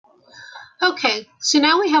Okay, so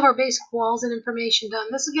now we have our basic walls and information done.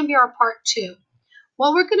 This is going to be our part 2.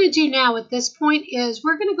 What we're going to do now at this point is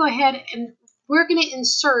we're going to go ahead and we're going to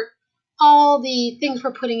insert all the things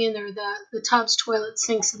we're putting in there, the tubs, toilets,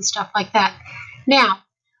 sinks, and stuff like that. Now,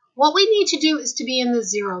 what we need to do is to be in the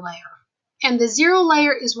 0 layer. And the 0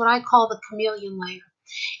 layer is what I call the chameleon layer.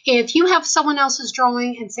 If you have someone else's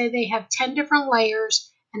drawing and say they have 10 different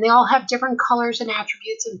layers and they all have different colors and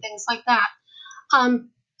attributes and things like that,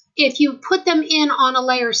 if you put them in on a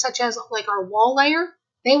layer such as like our wall layer,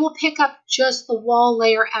 they will pick up just the wall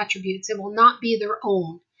layer attributes. It will not be their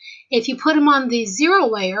own. If you put them on the 0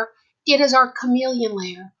 layer, it is our chameleon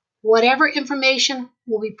layer. Whatever information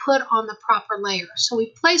will be put on the proper layer. So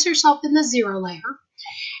we place ourselves in the 0 layer.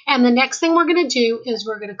 And the next thing we're going to do is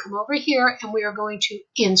we're going to come over here and we are going to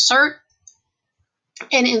insert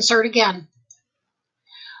and insert again.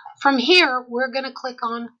 From here, we're going to click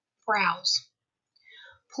on Browse.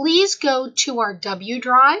 Please go to our W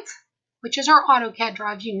drive, which is our AutoCAD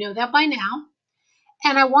drive. You know that by now.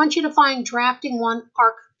 And I want you to find Drafting 1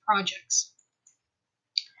 ARC projects.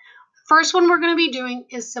 First one we're going to be doing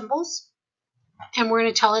is Symbols, and we're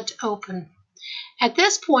going to tell it to open. At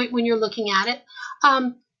this point, when you're looking at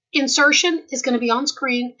it, insertion is going to be on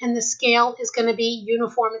screen, and the scale is going to be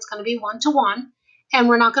uniform. It's going to be 1:1, and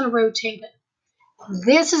we're not going to rotate it.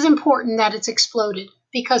 This is important that it's exploded,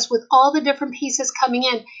 because with all the different pieces coming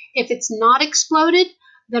in, if it's not exploded,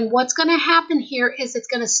 then what's going to happen here is it's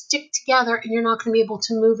going to stick together and you're not going to be able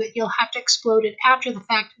to move it. You'll have to explode it after the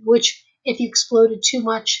fact, which if you exploded too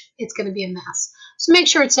much, it's going to be a mess. So make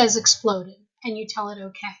sure it says exploded and you tell it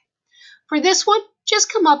okay. For this one,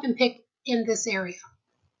 just come up and pick in this area.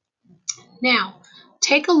 Now,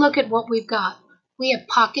 take a look at what we've got. We have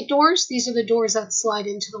pocket doors. These are the doors that slide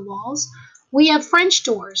into the walls. We have French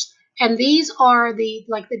doors, and these are the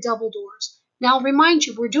double doors. Now, I'll remind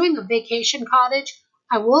you, we're doing a vacation cottage.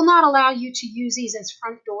 I will not allow you to use these as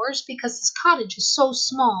front doors because this cottage is so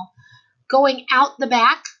small. Going out the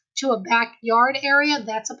back to a backyard area,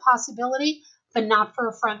 that's a possibility, but not for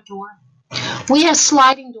a front door. We have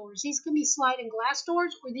sliding doors. These can be sliding glass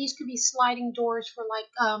doors, or these could be sliding doors for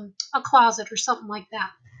like a closet or something like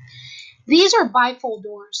that. These are bifold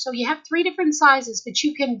doors, so you have 3 different sizes, but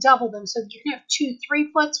you can double them. So you can have 2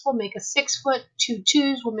 3-foots will make a 6-foot, 2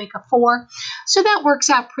 2s will make a 4. So that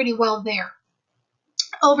works out pretty well there.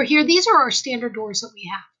 Over here, these are our standard doors that we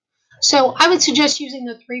have. So I would suggest using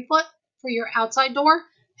the 3-foot for your outside door,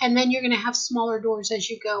 and then you're going to have smaller doors as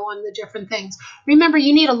you go on the different things. Remember,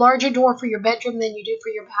 you need a larger door for your bedroom than you do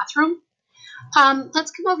for your bathroom.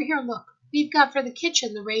 Let's come over here and look. We've got for the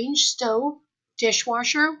kitchen, the range, stove,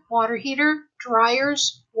 dishwasher, water heater,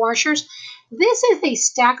 dryers, washers. This is a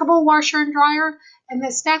stackable washer and dryer, and the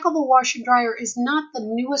stackable washer and dryer is not the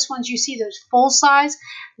newest ones you see, those full size.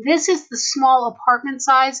 This is the small apartment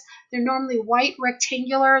size. They're normally white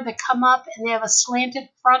rectangular that come up and they have a slanted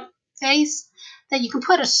front face that you can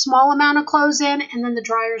put a small amount of clothes in and then the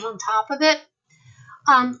dryer's on top of it.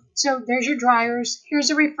 So there's your dryers. Here's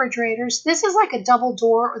the refrigerators. This is like a double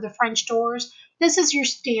door or the French doors. This is your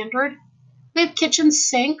standard. We have kitchen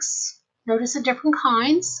sinks. Notice the different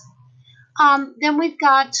kinds. Then we've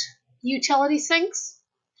got utility sinks.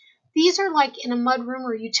 These are like in a mudroom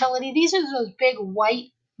or utility. These are those big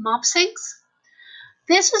white mop sinks.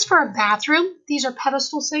 This is for a bathroom. These are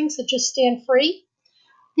pedestal sinks that just stand free.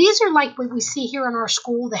 These are like what we see here in our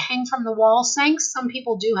school, the hang from the wall sinks. Some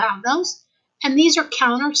people do have those. And these are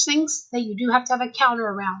counter sinks that you do have to have a counter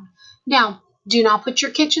around. Now, do not put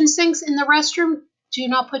your kitchen sinks in the restroom. Do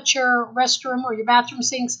not put your restroom or your bathroom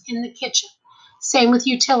sinks in the kitchen. Same with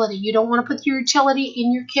utility. You don't want to put your utility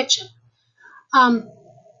in your kitchen.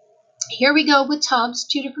 Here we go with tubs,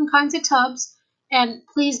 2 different kinds of tubs. And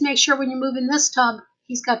please make sure when you're moving this tub,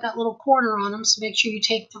 he's got that little corner on him, so make sure you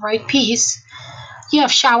take the right piece. You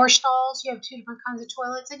have shower stalls. You have 2 different kinds of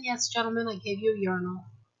toilets. And yes, gentlemen, I gave you a urinal.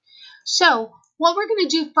 So what we're going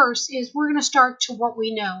to do first is we're going to start to what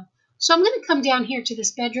we know. So I'm going to come down here to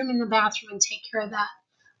this bedroom and the bathroom and take care of that.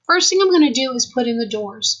 First thing I'm going to do is put in the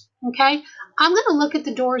doors. Okay, I'm going to look at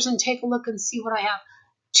the doors and take a look and see what I have.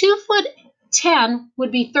 2'10"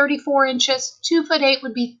 would be 34 inches. 2'8"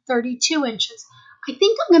 would be 32 inches. I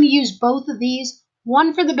think I'm going to use both of these,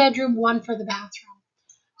 one for the bedroom, one for the bathroom.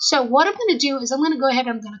 So what I'm going to do is I'm going to go ahead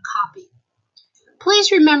and I'm going to copy.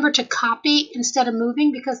 Please remember to copy instead of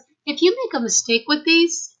moving, because if you make a mistake with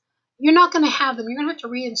these, you're not going to have them. You're going to have to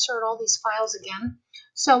reinsert all these files again.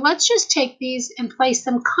 So let's just take these and place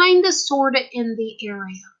them kind of sort of in the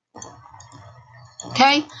area.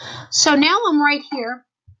 Okay, so now I'm right here.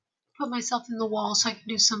 Put myself in the wall so I can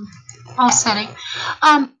do some offsetting.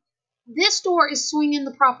 This door is swinging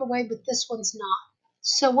the proper way, but this one's not.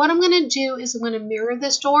 So what I'm going to do is I'm going to mirror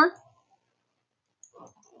this door.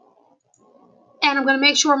 And I'm going to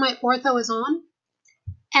make sure my ortho is on.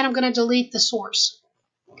 And I'm going to delete the source.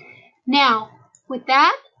 Now, with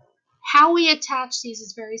that, how we attach these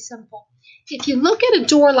is very simple. If you look at a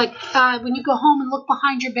door like when you go home and look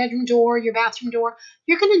behind your bedroom door, your bathroom door,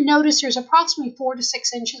 you're going to notice there's approximately 4 to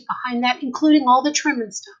 6 inches behind that, including all the trim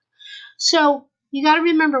and stuff. So you got to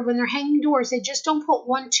remember when they're hanging doors, they just don't put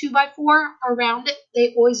one 2x4 around it.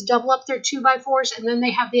 They always double up their 2x4s, and then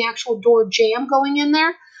they have the actual door jamb going in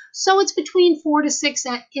there. So it's between 4 to 6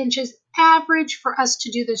 inches average for us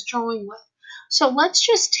to do this drawing with. So let's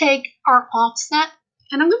just take our offset,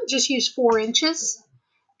 and I'm going to just use 4 inches.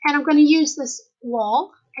 And I'm going to use this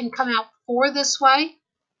wall and come out 4 this way,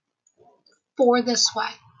 4 this way.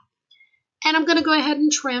 And I'm going to go ahead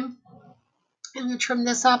and trim. I'm going to trim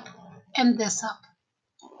this up and this up.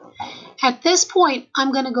 At this point,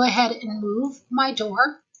 I'm going to go ahead and move my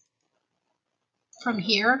door from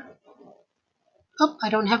here. Oh, I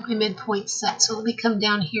don't have my midpoint set, so let me come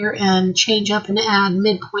down here and change up and add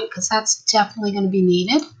midpoint, because that's definitely going to be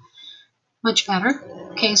needed. Much better.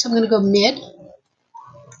 Okay, so I'm going to go mid.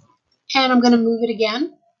 And I'm going to move it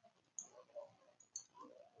again.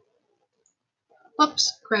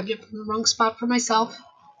 Whoops, grabbed it from the wrong spot for myself.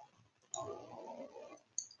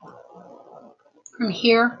 From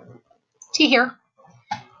here to here.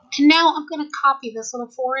 And now I'm going to copy this little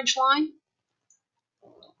 4-inch line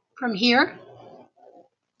from here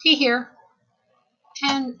to here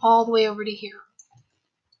and all the way over to here.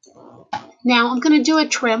 Now I'm going to do a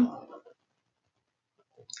trim.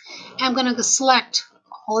 I'm going to select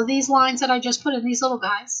all of these lines that I just put in, these little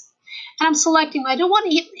guys. And I'm selecting, I don't want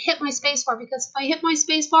to hit my space bar, because if I hit my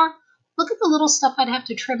space bar, look at the little stuff I'd have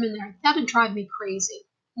to trim in there. That would drive me crazy.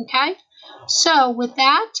 Okay? So with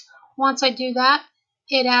that, once I do that,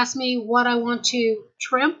 it asks me what I want to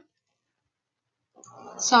trim.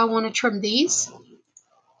 So I want to trim these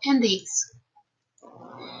and these.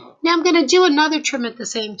 Now I'm going to do another trim at the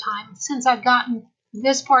same time, since I've gotten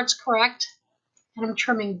this part's correct. And I'm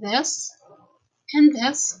trimming this and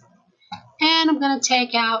this. And I'm going to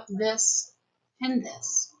take out this and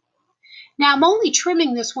this. Now I'm only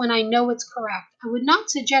trimming this when I know it's correct. I would not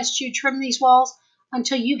suggest you trim these walls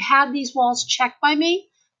until you've had these walls checked by me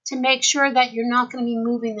to make sure that you're not going to be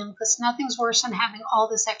moving them, because nothing's worse than having all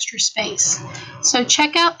this extra space. So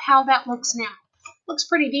check out how that looks now. Looks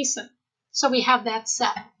pretty decent. So we have that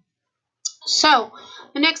set. So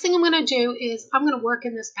the next thing I'm going to do is I'm going to work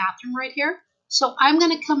in this bathroom right here. So I'm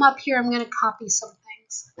going to come up here. I'm going to copy some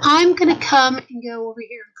things. I'm going to come and go over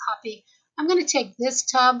here and copy. I'm going to take this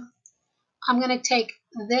tub. I'm going to take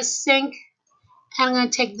this sink. And I'm going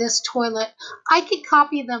to take this toilet. I could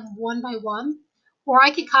copy them one by one, or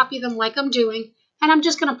I could copy them like I'm doing. And I'm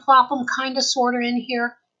just going to plop them kind of sort of in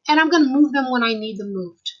here. And I'm going to move them when I need them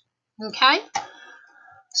moved. Okay?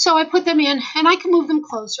 So I put them in, and I can move them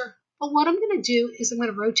closer. But what I'm going to do is I'm going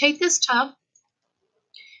to rotate this tub.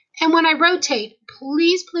 And when I rotate,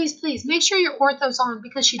 please, please, please, make sure your ortho's on,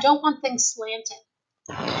 because you don't want things slanted.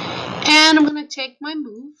 And I'm going to take my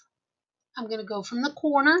move. I'm going to go from the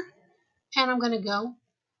corner, and I'm going to go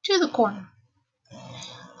to the corner.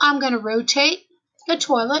 I'm going to rotate the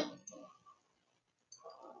toilet.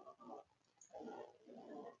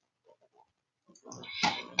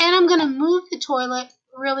 And I'm going to move the toilet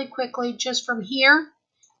really quickly just from here.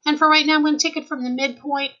 And for right now, I'm going to take it from the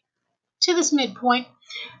midpoint to this midpoint.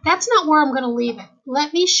 That's not where I'm going to leave it.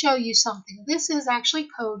 Let me show you something. This is actually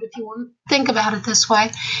code if you want to think about it this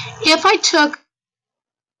way. If I took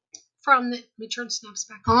from the, let me turn snaps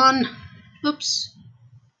back on. Oops.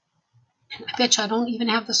 I bet you I don't even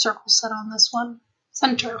have the circle set on this one.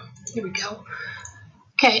 Center. Here we go.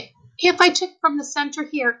 Okay. If I took from the center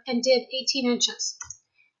here and did 18 inches,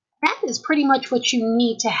 that is pretty much what you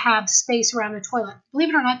need to have space around a toilet. Believe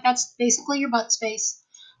it or not, that's basically your butt space.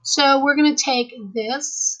 So we're going to take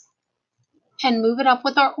this and move it up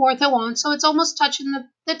with our ortho on, so it's almost touching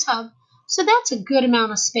the tub. So that's a good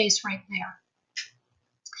amount of space right there.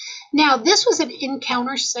 Now, this was an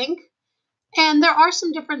in-counter sink, and there are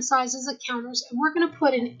some different sizes of counters, and we're going to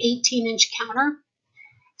put an 18-inch counter.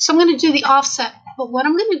 So I'm going to do the offset, but what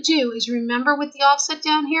I'm going to do is, remember with the offset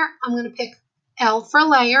down here, I'm going to pick L for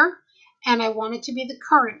layer, and I want it to be the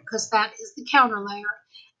current, because that is the counter layer.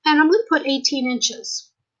 And I'm going to put 18 inches.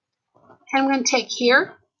 And I'm going to take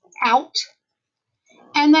here, out,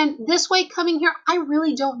 and then this way coming here, I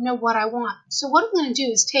really don't know what I want. So what I'm going to do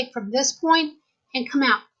is take from this point and come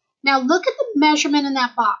out. Now look at the measurement in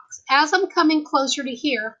that box. As I'm coming closer to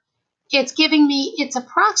here, it's giving me, it's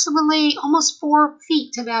approximately almost 4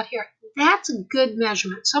 feet to about here. that's a good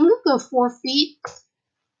measurement. So I'm going to go 4 feet,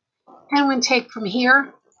 and I'm going to take from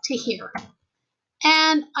here to here.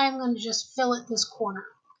 And I'm going to just fill it this corner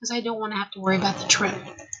because I don't want to have to worry about the trim.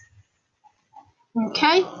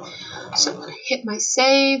 Okay, so I'm going to hit my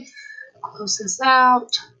save, close this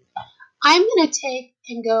out. I'm going to take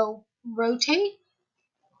and go rotate.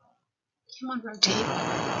 Come on, rotate.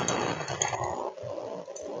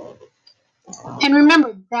 And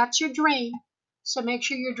remember, that's your drain. So make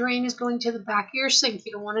sure your drain is going to the back of your sink.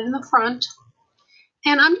 You don't want it in the front.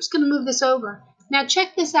 And I'm just going to move this over. Now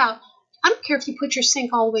check this out. I don't care if you put your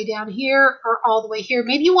sink all the way down here or all the way here.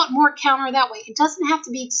 Maybe you want more counter that way. It doesn't have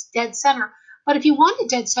to be dead center. But if you want it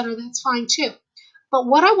dead center, that's fine too. But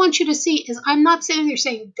what I want you to see is I'm not sitting there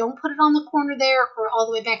saying, don't put it on the corner there or all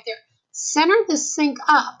the way back there. Center the sink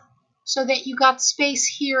up so that you got space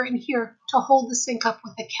here and here to hold the sink up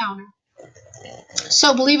with the counter.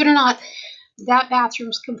 So believe it or not, that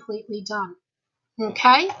bathroom's completely done.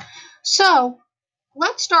 Okay, so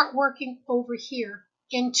let's start working over here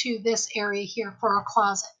into this area here for our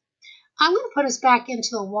closet. I'm going to put us back into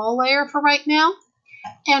the wall layer for right now.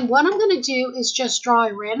 And what I'm going to do is just draw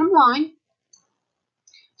a random line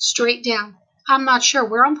straight down. I'm not sure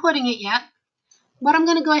where I'm putting it yet, but I'm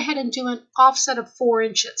going to go ahead and do an offset of 4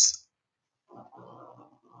 inches.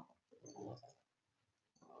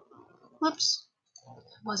 Whoops,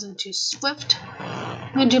 wasn't too swift.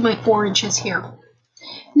 I'm going to do my 4 inches here.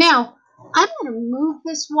 Now, I'm going to move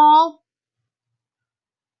this wall,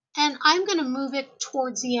 and I'm going to move it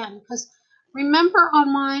towards the end, because remember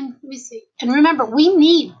on mine, let me see, and remember, we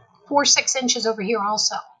need 4-6 inches over here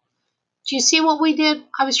also. Do you see what we did?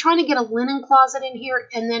 I was trying to get a linen closet in here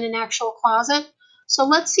and then an actual closet. So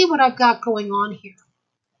let's see what I've got going on here.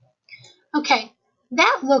 Okay,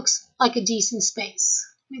 that looks like a decent space.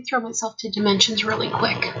 Let me throw myself to dimensions really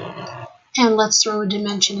quick. And let's throw a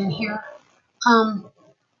dimension in here.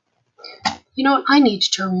 You know what? I need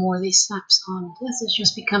to turn more of these snaps on. This is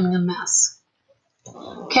just becoming a mess.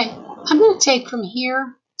 Okay, I'm going to take from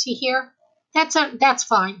here to here. That's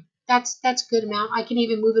fine. That's a good amount. I can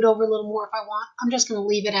even move it over a little more if I want. I'm just going to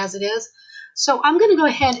leave it as it is. So I'm going to go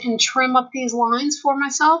ahead and trim up these lines for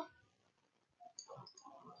myself.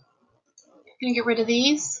 I'm going to get rid of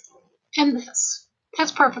these and this.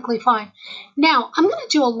 That's perfectly fine. Now I'm going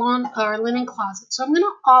to do a linen closet. So I'm going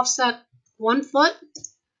to offset 1 foot.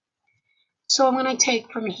 So I'm going to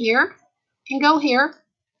take from here and go here.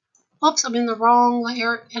 Oops, I'm in the wrong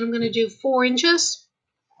layer, and I'm going to do 4 inches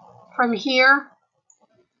from here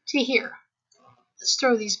to here. Let's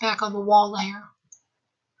throw these back on the wall layer.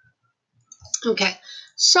 Okay,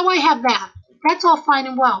 so I have that. That's all fine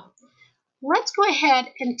and well. Let's go ahead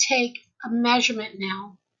and take a measurement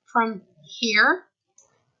now from here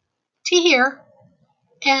to here,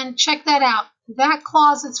 and check that out. That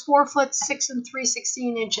closet's 4 foot 6 and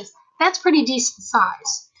 3/16 inches. That's pretty decent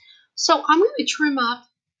size. So I'm going to trim up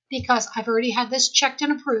because I've already had this checked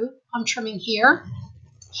and approved. I'm trimming here,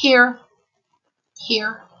 here,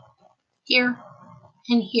 here, here,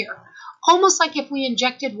 and here. Almost like if we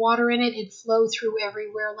injected water in it, it'd flow through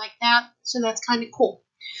everywhere like that. So that's kind of cool.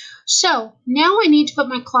 So now I need to put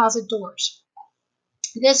my closet doors.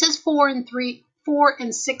 This is 4 and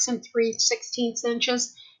 6 and 3/16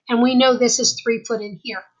 inches, and we know this is 3 foot in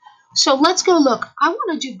here. So let's go look. I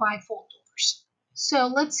want to do bifold doors. So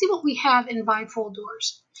let's see what we have in bifold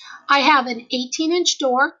doors. I have an 18-inch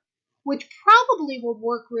door, which probably would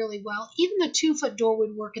work really well. Even the 2-foot door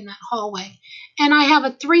would work in that hallway. And I have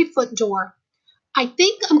a 3-foot door. I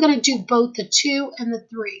think I'm going to do both the 2 and the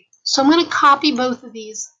 3. So I'm going to copy both of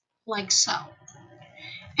these like so.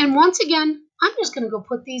 And once again, I'm just going to go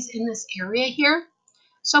put these in this area here.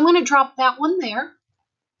 So I'm going to drop that one there.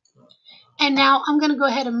 And now I'm going to go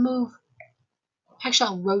ahead and move. Actually,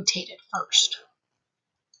 I'll rotate it first.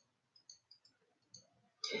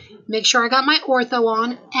 Make sure I got my ortho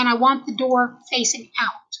on, and I want the door facing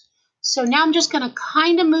out. So now I'm just going to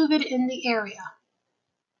kind of move it in the area.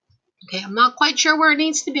 Okay, I'm not quite sure where it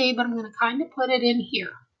needs to be, but I'm going to kind of put it in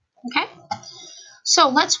here. Okay, so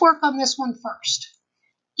let's work on this one first.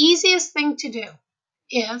 Easiest thing to do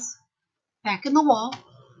is back in the wall.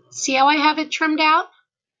 See how I have it trimmed out?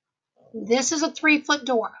 This is a 3-foot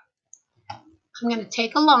door. I'm going to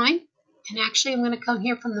take a line, and actually I'm going to come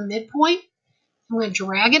here from the midpoint. I'm going to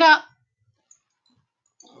drag it up,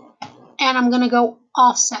 and I'm going to go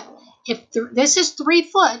offset. If this is 3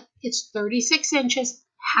 foot, it's 36 inches.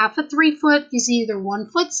 Half a 3 foot is either 1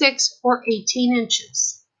 foot 6 or 18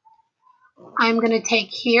 inches. I'm going to take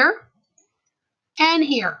here and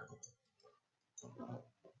here.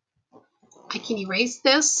 I can erase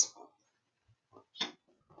this,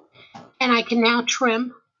 and I can now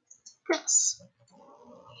trim this.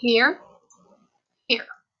 Here, here.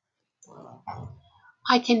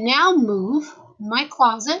 I can now move my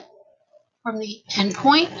closet from the end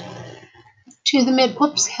point to the mid.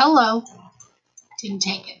 Whoops, hello. Didn't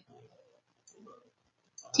take it.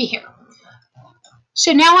 To here.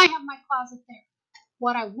 So now I have my closet there.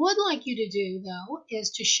 What I would like you to do, though,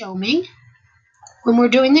 is to show me, when we're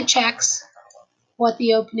doing the checks, what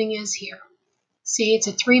the opening is here. See, it's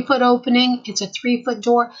a 3-foot opening. It's a 3-foot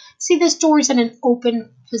door. See, this door is in an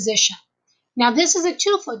open position. Now, this is a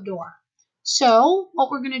 2-foot door. So what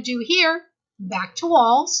we're going to do here, back to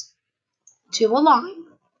walls, to a line,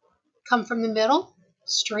 come from the middle,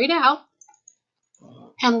 straight out,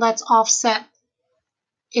 and let's offset.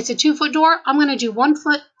 It's a 2-foot door. I'm going to do 1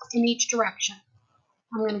 foot in each direction.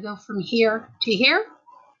 I'm going to go from here to here,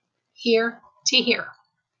 here to here.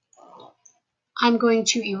 I'm going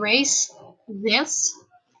to erase this,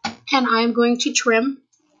 and I'm going to trim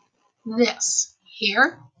this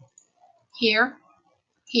here, here,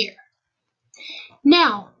 here.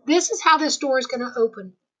 Now, this is how this door is going to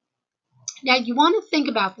open. Now, you want to think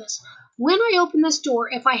about this. When I open this door,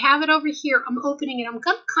 if I have it over here, I'm opening it. I'm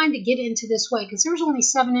going to kind of get into this way because there's only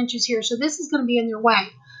 7 inches here, so this is going to be in their way.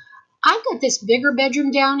 I've got this bigger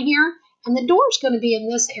bedroom down here, and the door is going to be in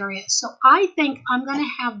this area. So I think I'm going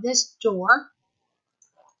to have this door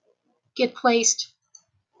get placed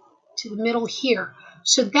to the middle here.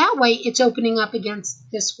 So that way it's opening up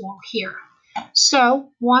against this wall here. So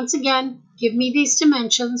once again, give me these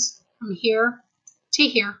dimensions from here to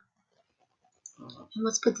here. And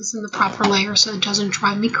let's put this in the proper layer so it doesn't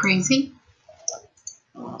drive me crazy.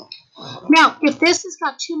 Now, if this has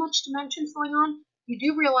got too much dimensions going on, you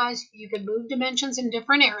do realize you can move dimensions in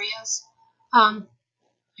different areas. I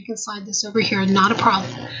can slide this over here, not a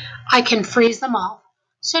problem. I can freeze them all.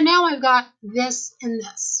 So now I've got this and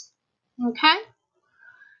this. Okay?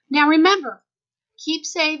 Now remember, keep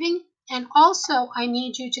saving, and also I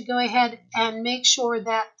need you to go ahead and make sure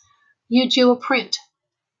that you do a print.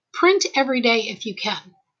 Print every day if you can.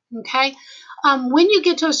 Okay? When you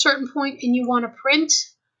get to a certain point and you want to print,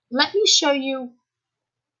 let me show you.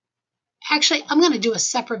 Actually, I'm going to do a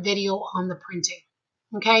separate video on the printing.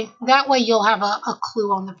 Okay? That way you'll have a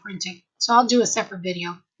clue on the printing. So I'll do a separate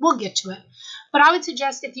video. We'll get to it. But I would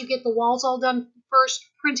suggest if you get the walls all done first,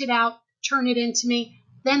 print it out, turn it into me,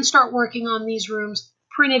 then start working on these rooms,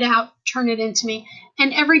 print it out, turn it into me,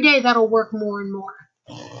 and every day that'll work more and more.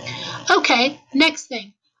 Okay, next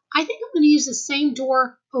thing. I think I'm going to use the same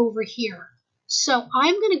door over here. So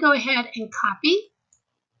I'm going to go ahead and copy,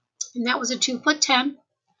 and that was a 2'10".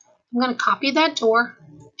 I'm going to copy that door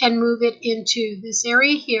and move it into this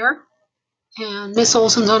area here. And Miss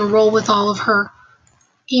Olson's on a roll with all of her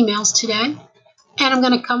emails today. And I'm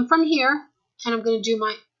going to come from here, and I'm going to do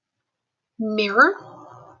my mirror.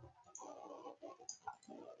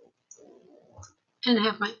 And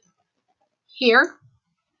have my here,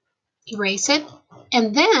 erase it.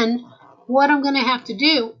 And then what I'm going to have to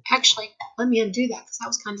do, actually, let me undo that because that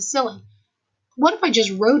was kind of silly. What if I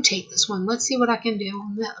just rotate this one? Let's see what I can do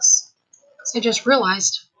on this. Because I just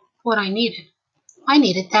realized what I needed. I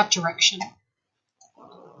needed that direction.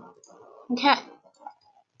 Okay.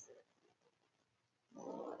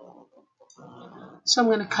 So I'm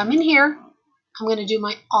going to come in here. I'm going to do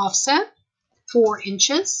my offset, 4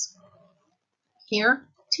 inches, here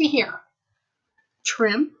to here.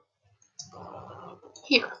 Trim,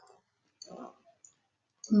 here.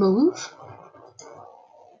 Move,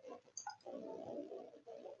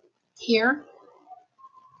 here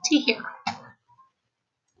to here.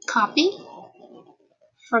 Copy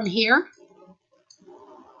from here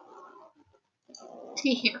to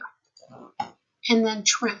here. And then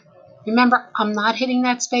trim. Remember, I'm not hitting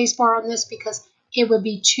that space bar on this because it would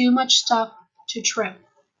be too much stuff to trim.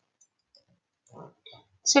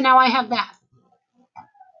 So now I have that.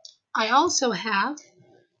 I also have,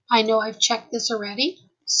 I know I've checked this already,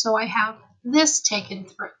 so I have this taken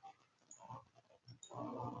through.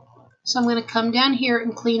 So I'm going to come down here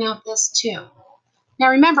and clean out this too. Now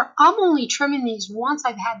remember, I'm only trimming these once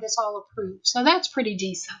I've had this all approved, so that's pretty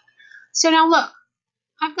decent. So now look,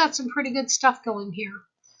 I've got some pretty good stuff going here.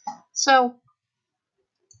 So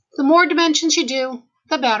the more dimensions you do,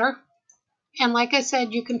 the better. And like I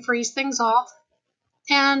said, you can freeze things off.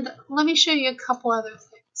 And let me show you a couple other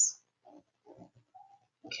things.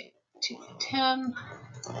 Okay, 2'10".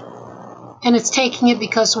 And it's taking it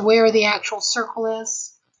because of where the actual circle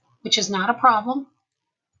is, which is not a problem.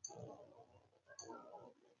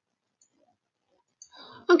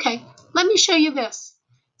 Okay, let me show you this.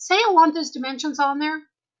 Say I want those dimensions on there,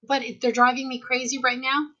 but they're driving me crazy right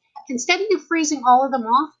now. Instead of you freezing all of them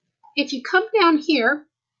off, if you come down here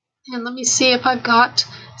And let me see if I've got,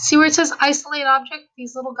 see where it says isolate object,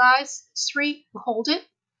 these little guys, 3, hold it.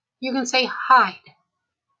 You can say hide.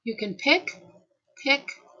 You can pick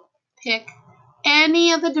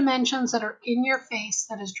any of the dimensions that are in your face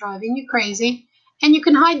that is driving you crazy, and you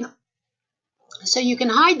can hide them. So you can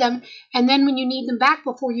hide them, and then when you need them back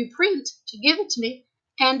before you print to give it to me,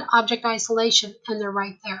 and object isolation, and they're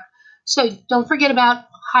right there. So don't forget about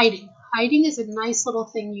hiding. Hiding is a nice little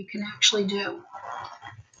thing you can actually do.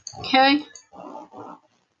 Okay?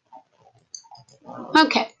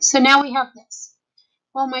 Okay, so now we have this.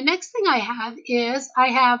 Well, my next thing I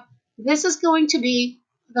have, this is going to be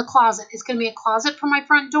the closet. It's going to be a closet for my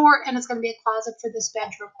front door, and it's going to be a closet for this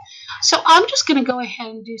bedroom. So I'm just going to go ahead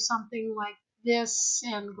and do something like this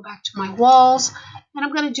and go back to my walls, and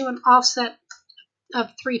I'm going to do an offset of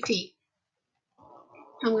 3 feet.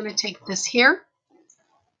 I'm going to take this here,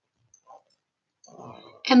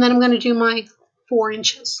 and then I'm going to do my 4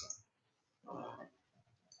 inches.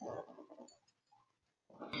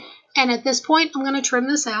 And at this point, I'm going to trim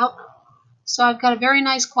this out. So I've got a very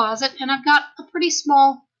nice closet, and I've got a pretty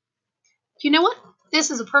small, you know what? This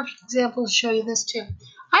is a perfect example to show you this too.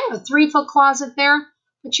 I have a 3-foot closet there,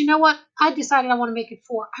 but you know what? I decided I want to make it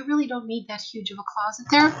 4. I really don't need that huge of a closet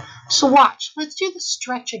there. So watch, let's do the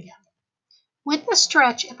stretch again. With the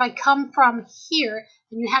stretch, if I come from here,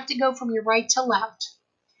 and you have to go from your right to left,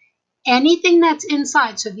 anything that's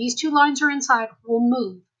inside, so these 2 lines are inside, will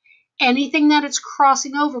move. Anything that it's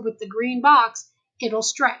crossing over with the green box, it'll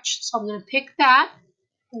stretch. So I'm going to pick that,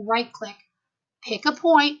 right click, pick a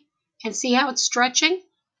point, and see how it's stretching.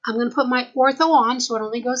 I'm going to put my ortho on so it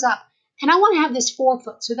only goes up. And I want to have this 4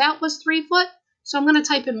 foot. So that was 3 foot. So I'm going to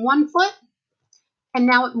type in 1 foot, and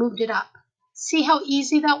now it moved it up. See how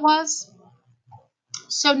easy that was?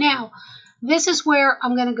 So now, this is where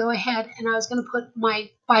I'm going to go ahead, and I was going to put my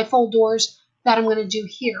bifold doors that I'm going to do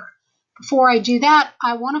here. Before I do that,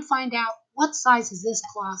 I want to find out what size is this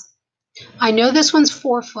closet. I know this one's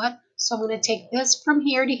 4 foot, so I'm going to take this from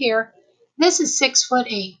here to here. This is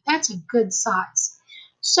 6'8". That's a good size.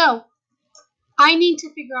 So I need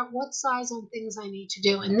to figure out what size on things I need to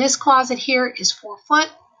do. And this closet here is 4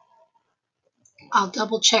 foot. I'll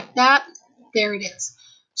double check that. There it is.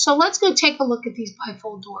 So let's go take a look at these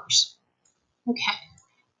bifold doors. Okay.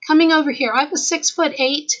 Coming over here, I have a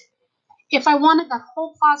 6'8". If I wanted that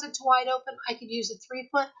whole closet to wide open, I could use a 3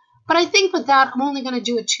 foot. But I think with that, I'm only going to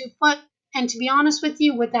do a 2 foot. And to be honest with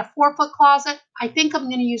you, with that 4 foot closet, I think I'm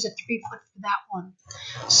going to use a 3 foot for that one.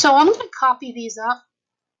 So I'm going to copy these up.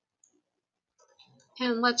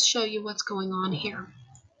 And let's show you what's going on here.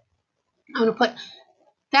 I'm going to put,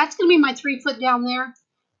 that's going to be my 3 foot down there.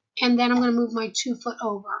 And then I'm going to move my 2 foot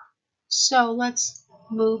over. So let's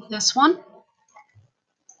move this one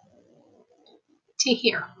to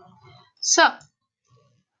here. So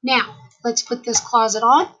now let's put this closet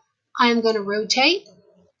on. I'm going to rotate.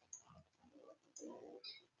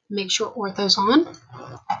 Make sure ortho's on.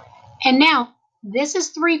 And now this is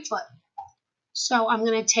 3 foot. So I'm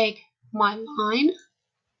going to take my line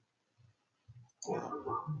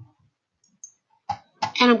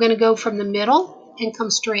and I'm going to go from the middle and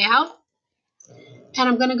come straight out. And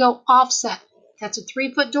I'm going to go offset. That's a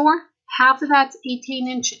 3 foot door. Half of that's 18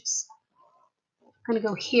 inches. I'm going to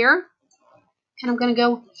go here and I'm going to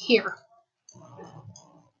go here.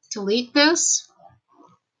 Delete this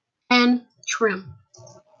and trim.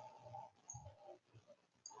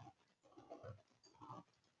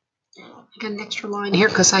 I got an extra line here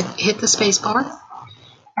because I hit the space bar.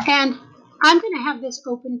 And I'm going to have this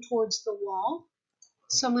open towards the wall.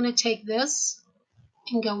 So I'm going to take this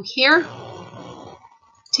and go here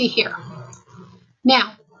to here.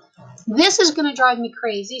 Now, this is going to drive me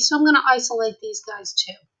crazy, so I'm going to isolate these guys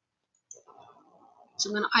too. So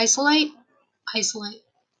I'm going to isolate.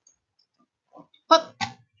 Oh,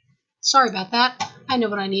 sorry about that. I know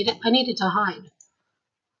what I needed. I needed to hide.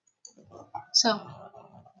 So,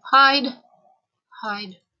 hide.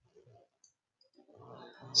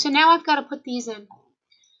 So now I've got to put these in.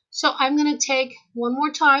 So I'm going to take one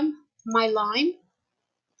more time my line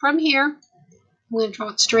from here. I'm going to draw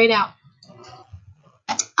it straight out.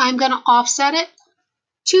 I'm going to offset it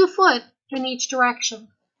 2 foot in each direction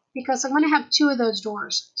because I'm going to have 2 of those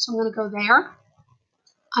doors. So I'm going to go there.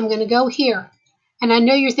 I'm going to go here. And I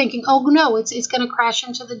know you're thinking, oh no, it's going to crash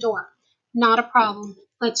into the door. Not a problem.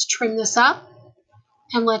 Let's trim this up.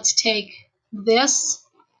 And let's take this.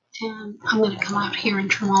 And I'm going to come out here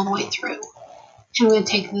and trim all the way through. And I'm going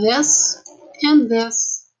to take this and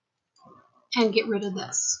get rid of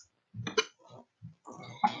this.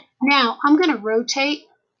 Now I'm going to rotate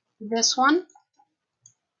this one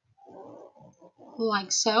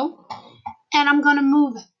like so. And I'm going to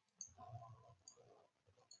move it.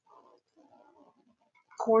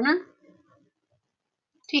 corner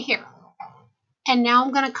to here. And now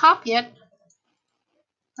I'm going to copy it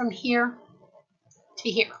from here to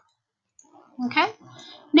here. Okay?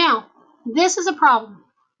 Now, this is a problem.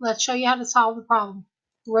 Let's show you how to solve the problem.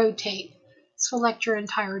 Rotate. Select your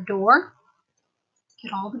entire door.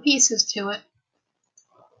 Get all the pieces to it.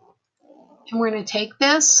 And we're going to take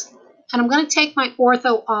this, and I'm going to take my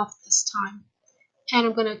ortho off this time. And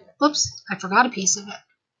I'm going to, oops, I forgot a piece of it.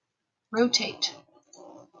 Rotate.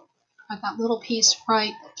 Got that little piece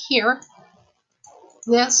right here.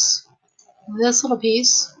 This little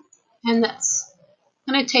piece, and this.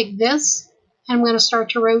 I'm going to take this, and I'm going to start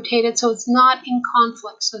to rotate it so it's not in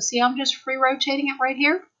conflict. So see, I'm just free rotating it right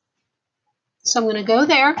here. So I'm going to go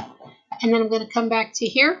there, and then I'm going to come back to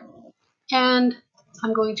here, and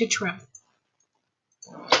I'm going to trim.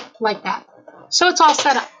 Like that. So it's all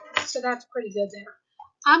set up. So that's pretty good there.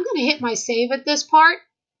 I'm going to hit my save at this part,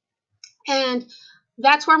 and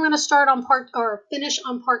that's where I'm going to start on finish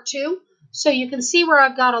on part 2. So you can see where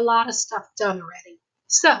I've got a lot of stuff done already.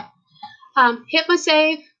 So hit my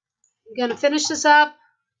save. I'm going to finish this up,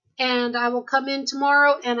 and I will come in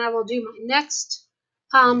tomorrow and I will do my next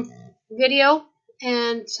video.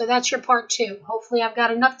 And so that's your part 2. Hopefully I've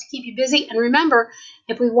got enough to keep you busy. And remember,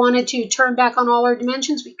 if we wanted to turn back on all our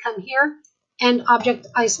dimensions, we come here and object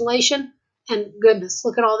isolation. And goodness,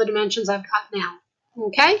 look at all the dimensions I've got now.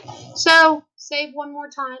 Okay, so save one more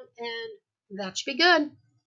time and that should be good.